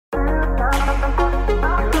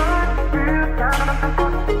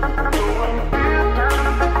Uaag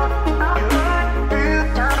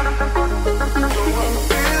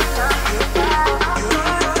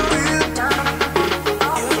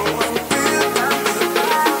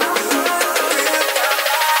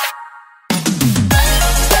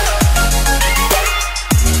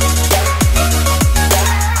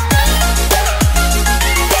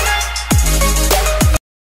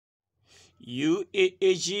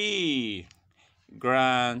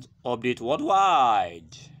Grand update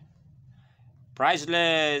worldwide.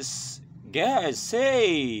 Priceless gas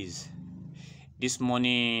says this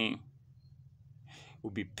money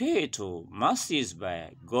will be paid to masses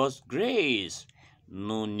by God's grace.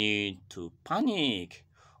 No need to panic.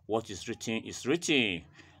 What is written is written.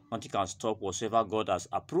 Nothing can stop whatever God has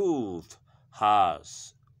approved.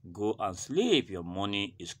 Go and sleep. Your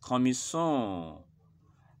money is coming soon.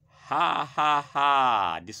 Ha ha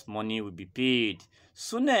ha! This money will be paid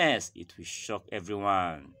soonest. It will shock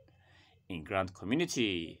everyone in Grand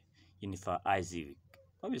community. Jennifer Isaac.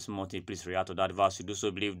 What is multi? Please react to that verse. You do so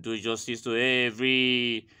believe. Do justice to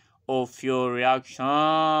every of your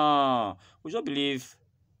reaction. We just believe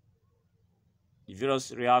the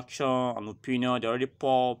various reaction and opinion they already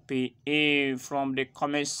popping in from the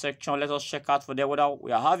comment section. Let us check out for them whether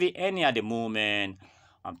we are having any at the moment.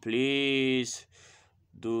 And please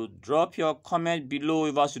do drop your comment below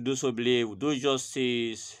if as you do so believe. Do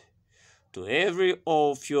justice to every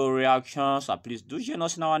of your reactions, and please do join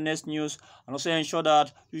us in our next news, and also ensure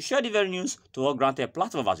that you share the very news to all granted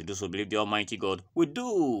platforms as you do so believe the Almighty God will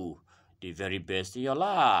do the very best in your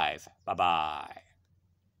life. Bye bye.